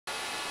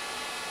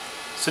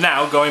So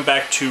now, going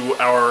back to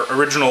our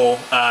original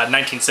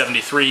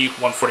 1973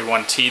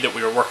 141T that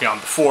we were working on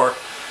before,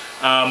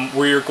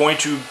 we're going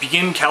to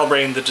begin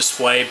calibrating the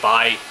display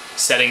by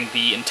setting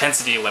the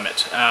intensity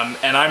limit.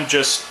 And I'm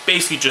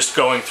basically just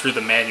going through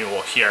the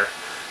manual here.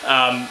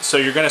 So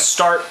you're going to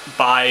start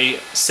by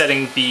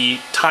setting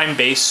the time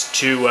base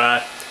to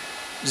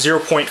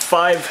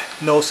 0.5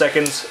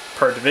 milliseconds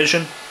per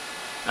division.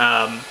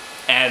 And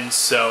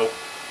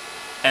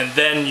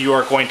then you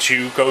are going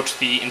to go to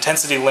the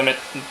intensity limit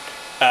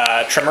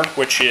trimmer,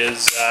 which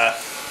is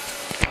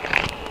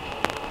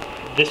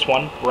this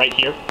one right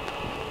here.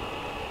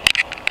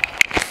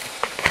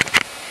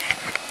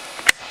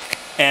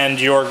 And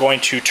you're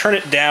going to turn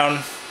it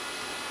down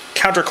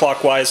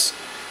counterclockwise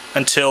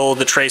until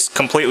the trace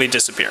completely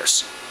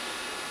disappears.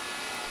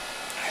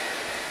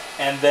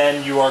 And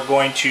then you are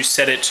going to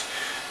set it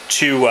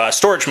to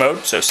storage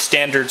mode, so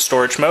standard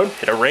storage mode,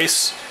 hit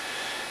erase,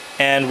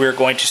 and we're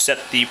going to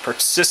set the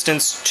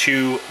persistence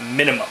to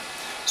minimum.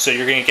 So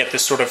you're going to get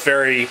this sort of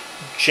very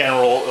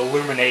general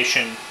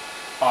illumination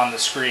on the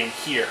screen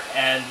here,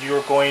 and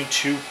you're going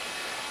to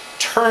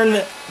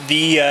turn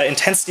the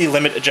intensity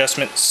limit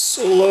adjustment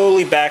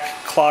slowly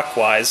back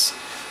clockwise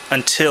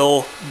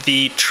until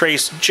the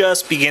trace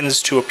just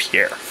begins to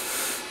appear.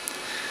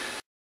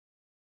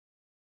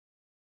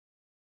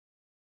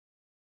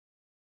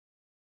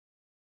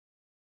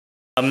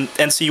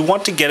 And so you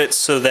want to get it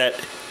so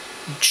that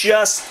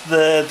just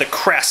the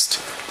crest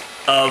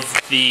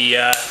of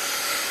the...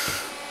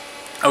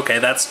 okay,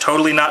 that's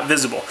totally not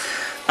visible.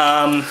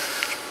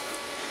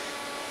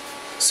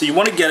 So you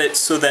want to get it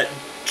so that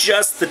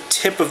just the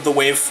tip of the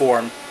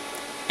waveform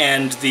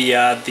and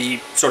the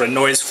sort of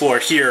noise floor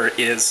here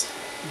is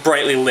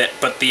brightly lit,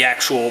 but the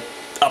actual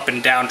up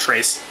and down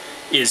trace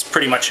is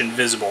pretty much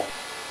invisible.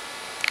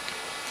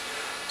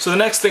 So the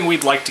next thing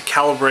we'd like to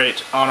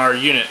calibrate on our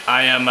unit,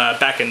 I am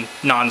back in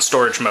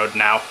non-storage mode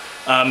now,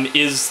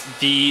 is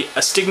the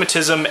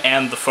astigmatism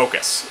and the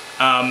focus.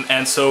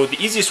 And so the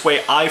easiest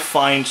way I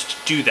find to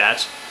do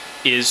that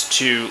is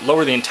to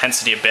lower the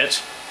intensity a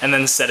bit and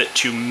then set it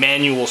to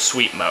manual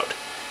sweep mode.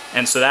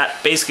 And so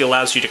that basically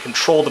allows you to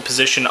control the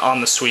position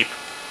on the sweep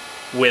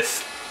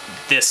with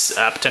this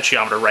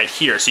potentiometer right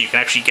here, so you can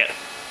actually get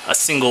a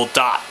single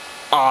dot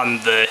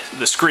on the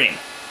screen.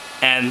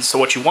 And so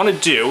what you want to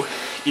do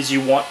is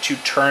you want to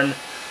turn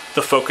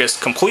the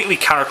focus completely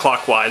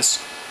counterclockwise,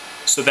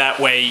 so that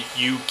way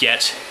you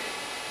get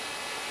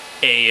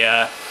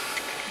a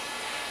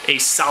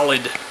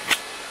solid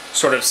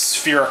sort of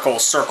spherical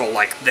circle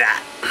like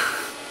that.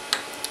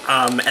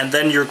 And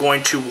then you're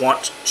going to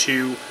want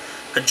to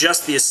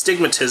adjust the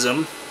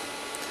astigmatism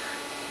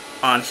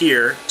on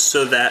here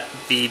so that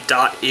the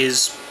dot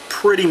is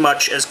pretty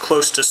much as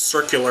close to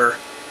circular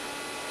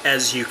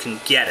as you can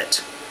get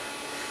it.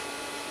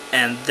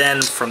 And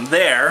then from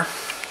there,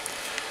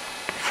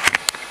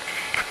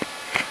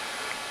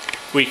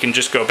 we can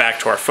just go back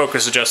to our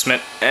focus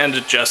adjustment and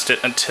adjust it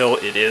until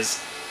it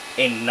is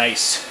a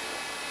nice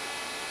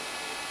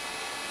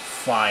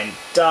fine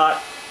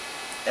dot,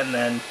 and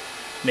then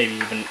maybe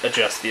even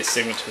adjust the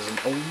astigmatism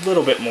a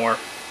little bit more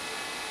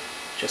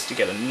just to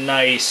get a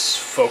nice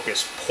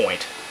focus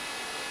point.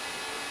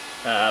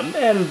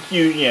 And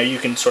you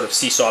can sort of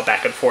seesaw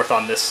back and forth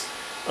on this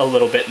a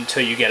little bit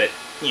until you get it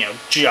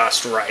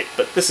just right,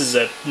 but this is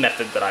a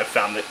method that I've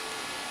found that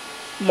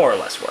more or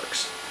less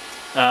works.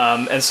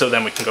 And so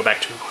then we can go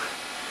back to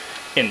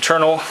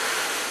internal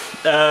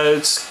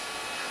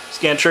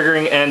scan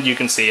triggering, and you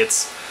can see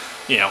it's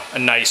a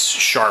nice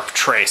sharp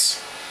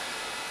trace.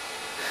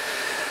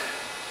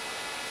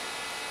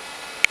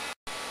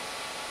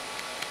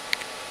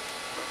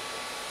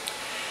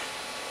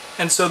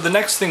 And so the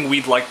next thing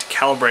we'd like to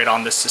calibrate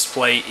on this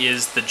display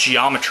is the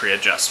geometry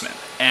adjustment.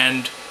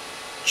 And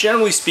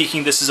generally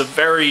speaking, this is a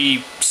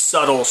very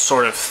subtle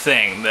sort of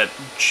thing that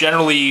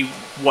generally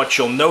what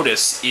you'll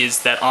notice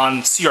is that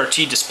on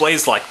CRT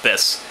displays like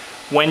this,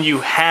 when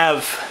you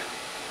have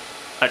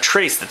a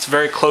trace that's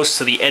very close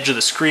to the edge of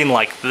the screen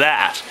like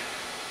that,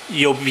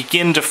 you'll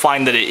begin to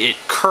find that it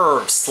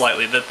curves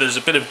slightly, that there's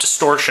a bit of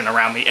distortion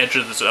around the edge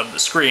of the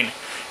screen,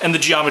 and the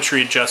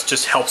geometry adjust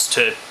just helps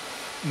to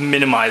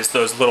minimize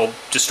those little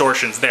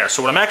distortions there.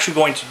 So what I'm actually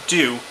going to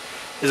do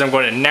is I'm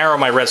going to narrow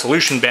my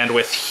resolution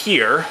bandwidth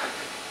here,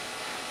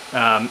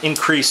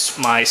 increase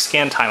my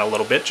scan time a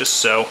little bit just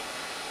so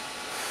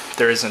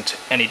there isn't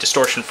any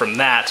distortion from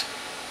that,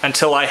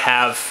 until I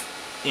have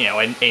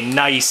a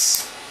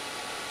nice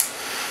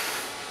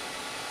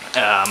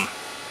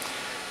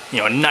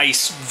a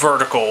nice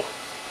vertical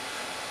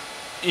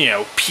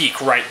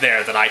peak right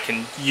there that I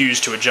can use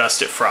to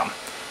adjust it from.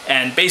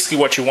 And basically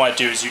what you want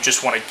to do is you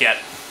just want to get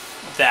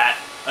that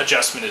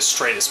adjustment as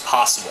straight as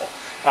possible.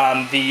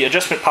 The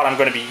adjustment pot I'm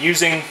going to be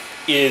using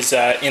is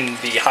in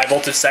the high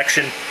voltage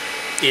section.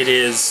 It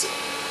is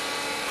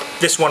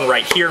this one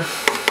right here.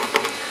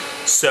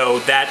 So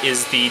that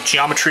is the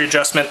geometry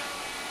adjustment,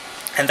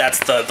 and that's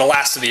the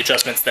last of the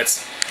adjustments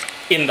that's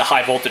in the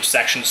high voltage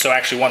section. So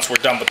actually once we're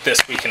done with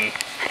this, we can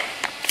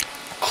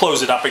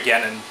close it up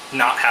again and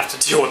not have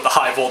to deal with the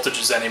high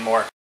voltages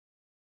anymore.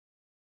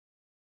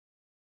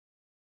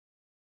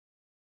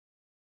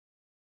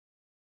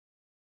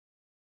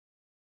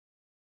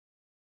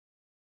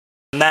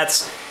 And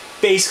that's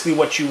basically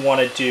what you want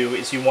to do,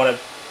 is you want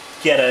to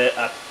get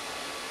a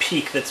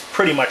peak that's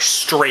pretty much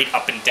straight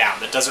up and down,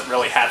 that doesn't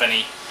really have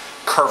any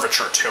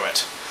curvature to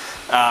it.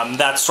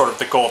 That's sort of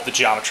the goal of the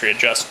geometry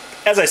adjust.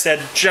 As I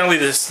said, generally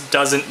this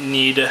doesn't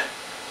need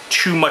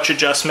too much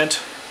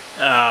adjustment,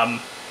 and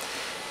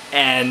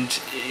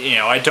you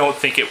know, I don't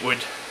think it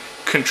would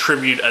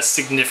contribute a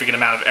significant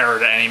amount of error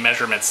to any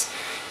measurements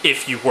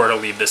if you were to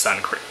leave this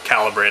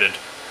uncalibrated.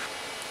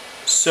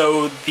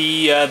 So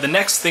the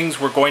next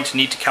things we're going to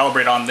need to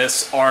calibrate on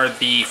this are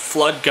the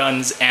flood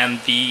guns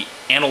and the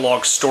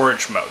analog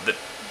storage mode. That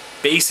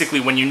basically,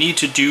 when you need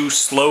to do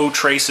slow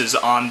traces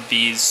on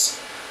these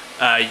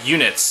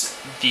units,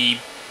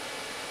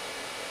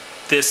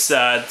 this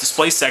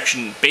display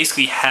section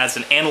basically has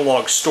an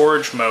analog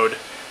storage mode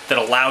that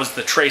allows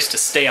the trace to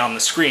stay on the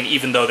screen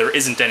even though there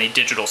isn't any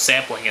digital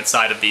sampling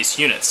inside of these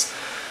units.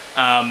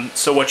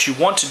 So what you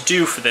want to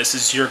do for this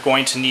is you're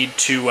going to need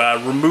to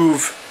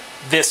remove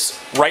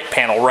this right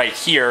panel right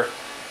here,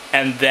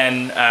 and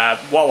then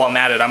while I'm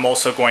at it, I'm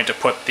also going to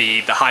put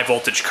the high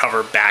voltage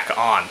cover back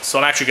on. So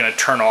I'm actually going to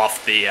turn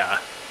off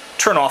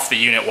the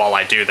unit while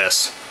I do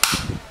this.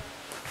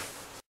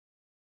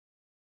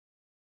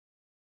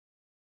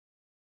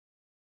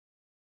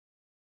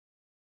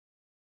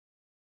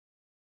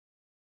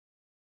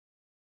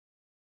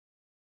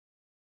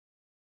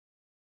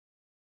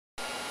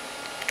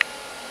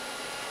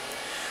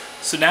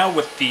 So now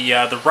with the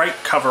right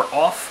cover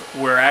off,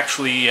 we're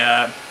actually,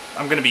 I'm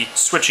going to be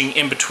switching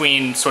in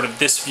between sort of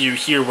this view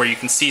here where you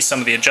can see some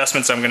of the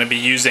adjustments I'm going to be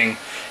using,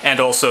 and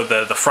also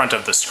the front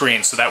of the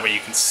screen, so that way you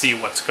can see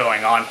what's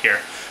going on here.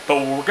 But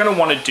what we're going to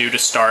want to do to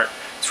start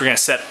is we're going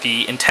to set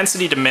the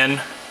intensity to min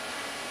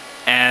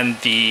and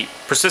the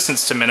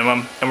persistence to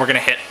minimum, and we're going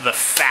to hit the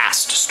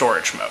fast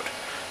storage mode.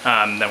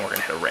 Then we're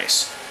going to hit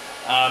erase.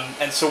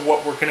 And so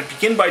what we're going to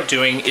begin by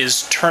doing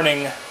is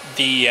turning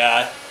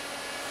the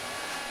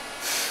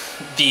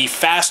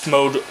fast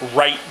mode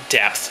write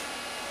depth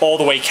all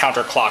the way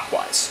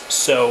counterclockwise.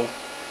 So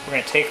we're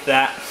going to take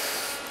that,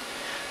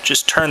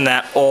 just turn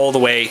that all the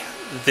way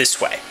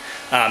this way.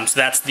 So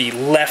that's the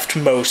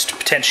leftmost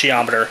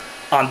potentiometer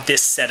on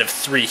this set of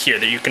 3 here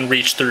that you can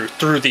reach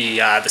through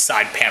the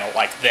side panel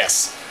like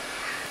this.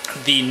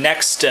 The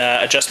next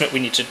adjustment we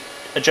need to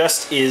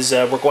adjust is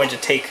we're going to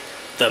take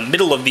the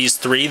middle of these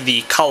 3,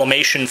 the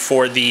collimation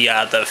for the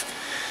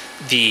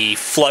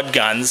flood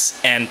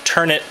guns, and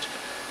turn it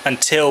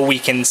until we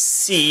can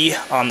see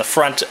on the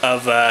front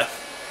of the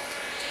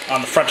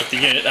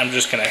unit. I'm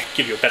just going to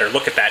give you a better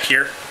look at that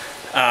here.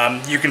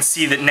 You can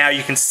see that now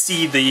you can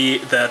see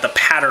the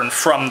pattern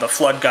from the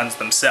flood guns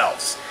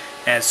themselves,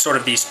 and it's sort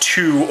of these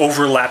 2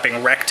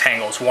 overlapping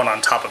rectangles, one on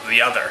top of the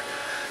other.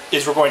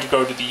 We're going to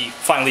go to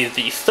finally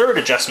the 3rd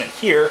adjustment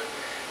here,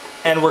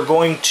 and we're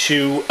going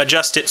to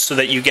adjust it so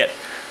that you get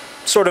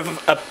sort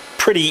of a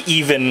pretty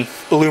even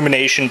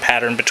illumination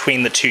pattern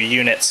between the 2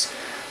 units.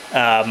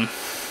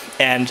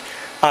 And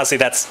honestly,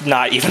 that's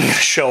not even going to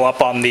show up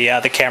on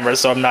the camera,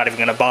 so I'm not even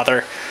going to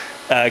bother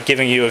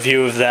giving you a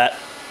view of that.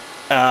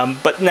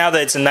 But now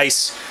that it's a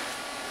nice,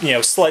 you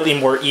know, slightly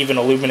more even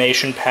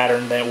illumination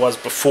pattern than it was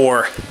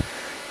before,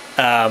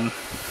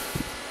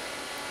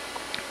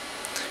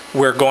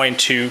 we're going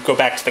to go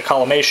back to the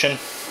collimation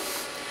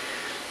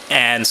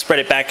and spread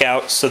it back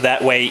out so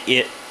that way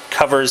it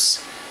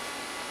covers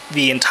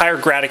the entire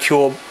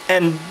graticule,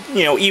 and,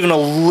 you know, even a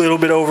little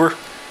bit over,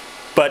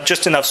 but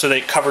just enough so that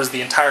it covers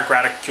the entire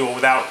graticule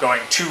without going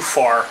too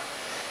far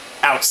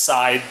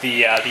outside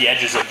the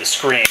edges of the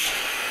screen.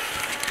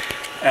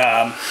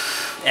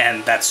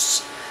 And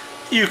that's,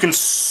 you can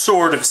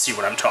sort of see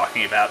what I'm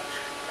talking about.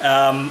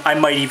 I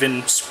might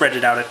even spread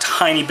it out a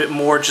tiny bit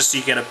more just so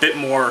you get a bit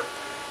more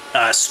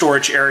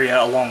storage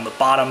area along the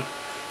bottom,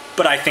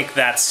 but I think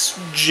that's,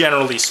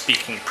 generally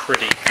speaking,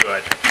 pretty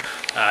good.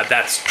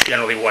 That's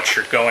generally what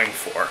you're going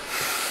for.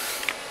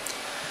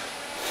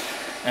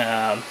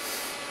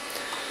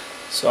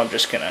 So I'm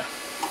just gonna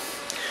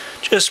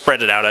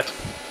spread it out a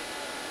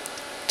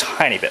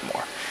tiny bit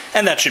more,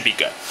 and that should be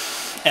good.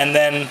 And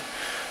then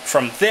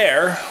from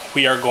there,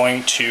 we are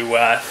going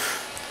to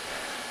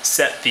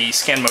set the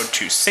scan mode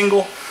to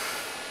single,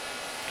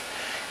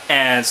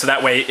 and so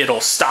that way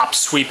it'll stop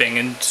sweeping,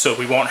 and so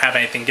we won't have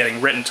anything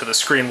getting written to the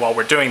screen while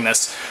we're doing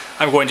this.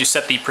 I'm going to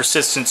set the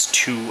persistence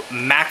to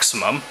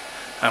maximum.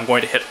 I'm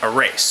going to hit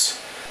erase.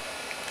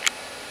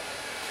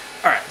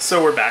 Alright,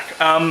 so we're back.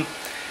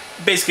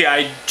 Basically,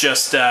 I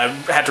just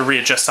had to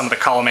readjust some of the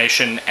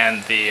collimation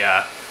and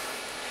the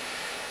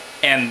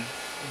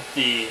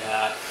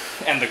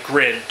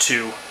grid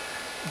to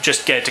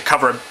just get it to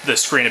cover the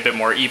screen a bit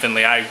more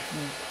evenly. I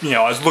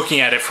was looking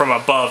at it from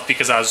above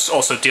because I was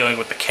also dealing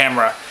with the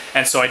camera,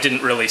 and so I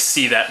didn't really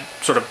see that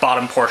sort of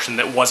bottom portion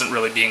that wasn't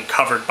really being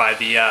covered by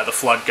the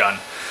flood gun.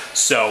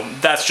 So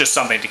that's just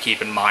something to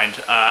keep in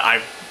mind.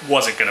 I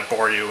wasn't going to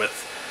bore you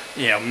with,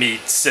 me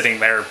sitting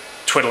there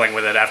twiddling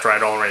with it after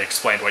I'd already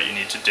explained what you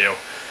need to do.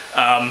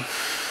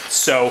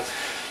 So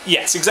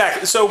yes,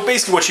 exactly. So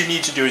basically what you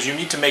need to do is you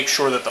need to make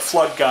sure that the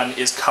flood gun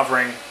is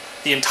covering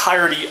the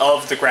entirety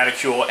of the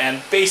graticule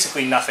and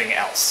basically nothing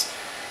else.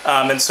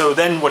 And so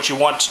then what you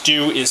want to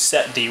do is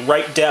set the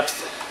write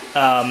depth,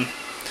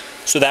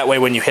 so that way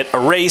when you hit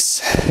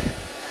erase,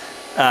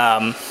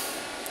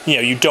 you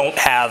know, you don't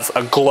have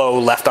a glow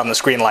left on the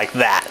screen like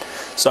that.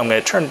 So I'm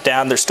going to turn it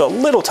down. There's still a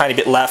little tiny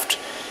bit left,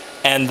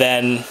 and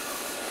then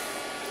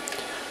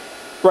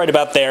right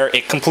about there,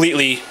 it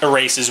completely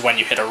erases when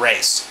you hit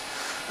erase.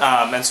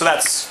 And so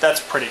that's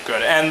pretty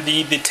good. And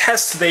the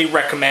test they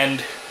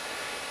recommend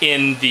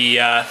in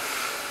the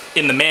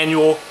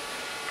manual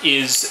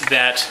is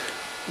that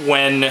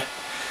when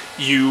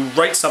you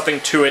write something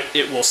to it,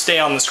 it will stay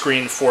on the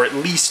screen for at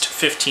least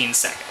 15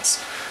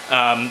 seconds.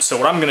 So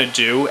what I'm going to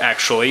do,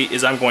 actually,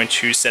 is I'm going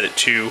to set it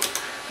to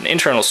an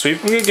internal sweep.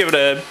 I'm going to give it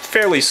a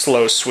fairly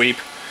slow sweep,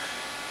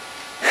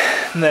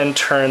 and then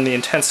turn the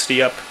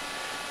intensity up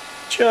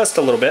just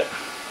a little bit.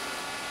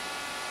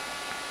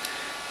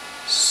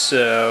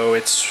 So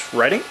it's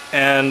writing,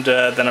 and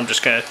then I'm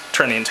just going to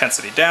turn the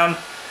intensity down.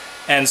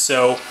 And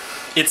so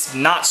it's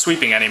not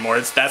sweeping anymore.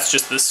 That's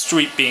just the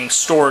sweep being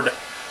stored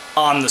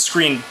on the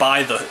screen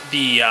by the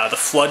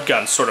flood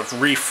gun, sort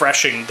of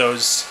refreshing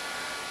those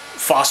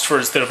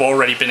phosphors that have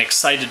already been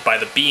excited by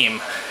the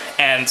beam.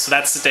 And so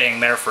that's staying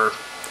there for,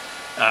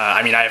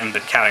 I mean, I haven't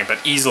been counting, but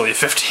easily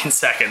 15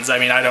 seconds. I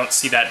mean, I don't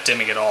see that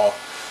dimming at all.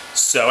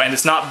 So, and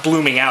it's not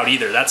blooming out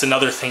either. That's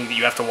another thing that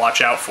you have to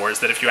watch out for, is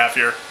that if you have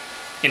your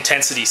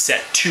intensity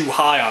set too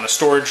high on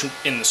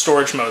in the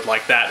storage mode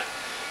like that,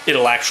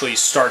 it'll actually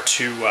start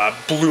to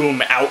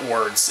bloom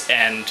outwards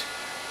and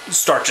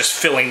start just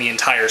filling the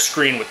entire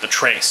screen with the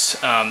trace.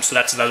 So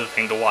that's another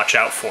thing to watch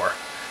out for.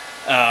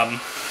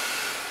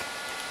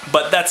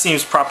 But that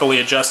seems properly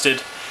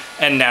adjusted,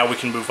 and now we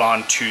can move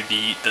on to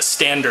the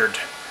standard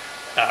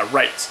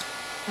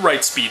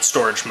write speed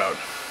storage mode.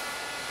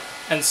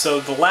 And so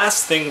the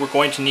last thing we're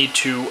going to need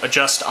to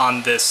adjust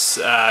on this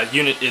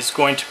unit is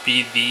going to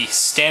be the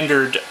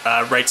standard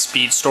write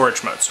speed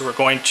storage mode. So we're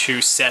going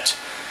to set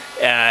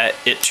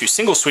it to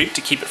single sweep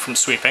to keep it from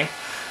sweeping.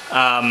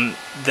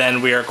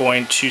 Then we are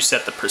going to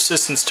set the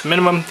persistence to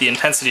minimum, the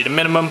intensity to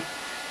minimum,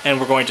 and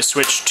we're going to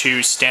switch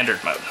to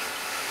standard mode.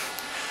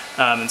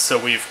 And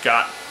so we've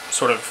got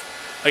sort of,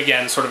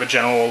 again, sort of a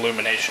general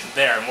illumination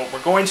there. And what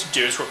we're going to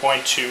do is we're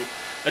going to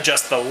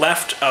adjust the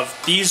left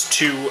of these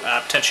two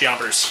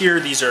potentiometers here.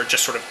 These are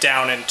just sort of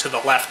down and to the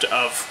left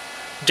of,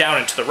 down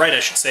and to the right, I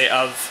should say,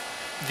 of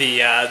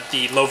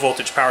the low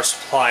voltage power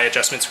supply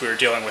adjustments we were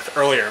dealing with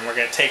earlier. And we're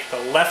going to take the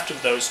left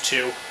of those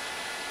two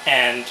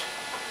and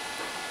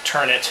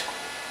turn it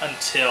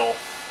until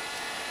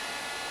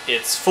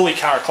it's fully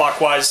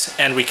counterclockwise,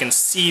 and we can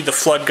see the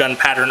flood gun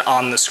pattern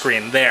on the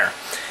screen there.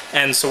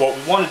 And so what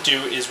we want to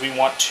do is we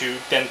want to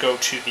then go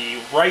to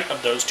the right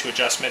of those two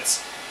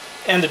adjustments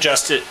and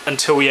adjust it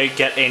until we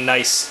get a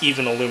nice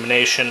even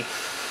illumination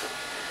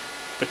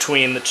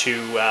between the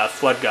two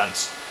flood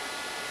guns.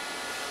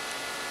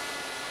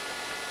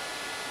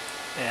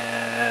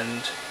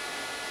 And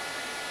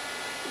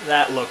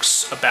that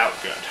looks about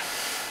good.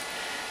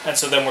 And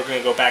so then we're going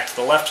to go back to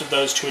the left of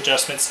those two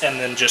adjustments and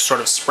then just sort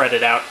of spread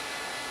it out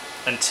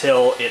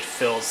until it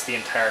fills the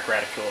entire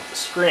graticule of the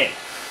screen.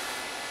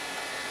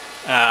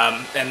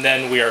 And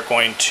then we are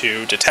going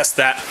to test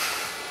that.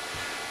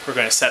 We're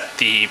going to set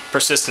the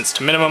persistence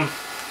to minimum,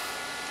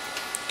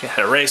 hit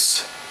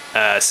erase,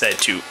 set it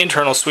to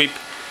internal sweep,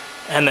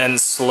 and then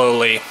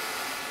slowly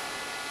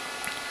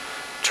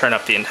turn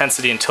up the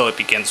intensity until it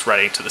begins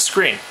writing to the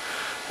screen.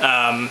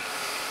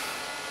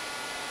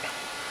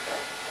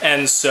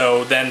 And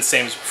so then,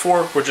 same as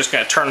before, we're just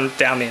going to turn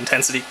down the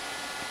intensity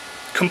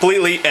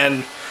completely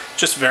and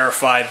just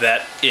verify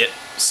that it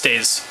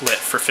stays lit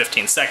for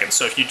 15 seconds.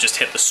 So if you just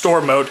hit the store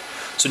mode,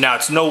 so now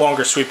it's no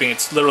longer sweeping,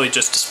 it's literally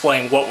just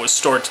displaying what was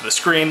stored to the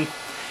screen,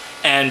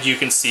 and you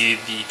can see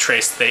the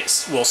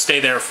trace will stay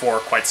there for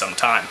quite some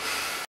time.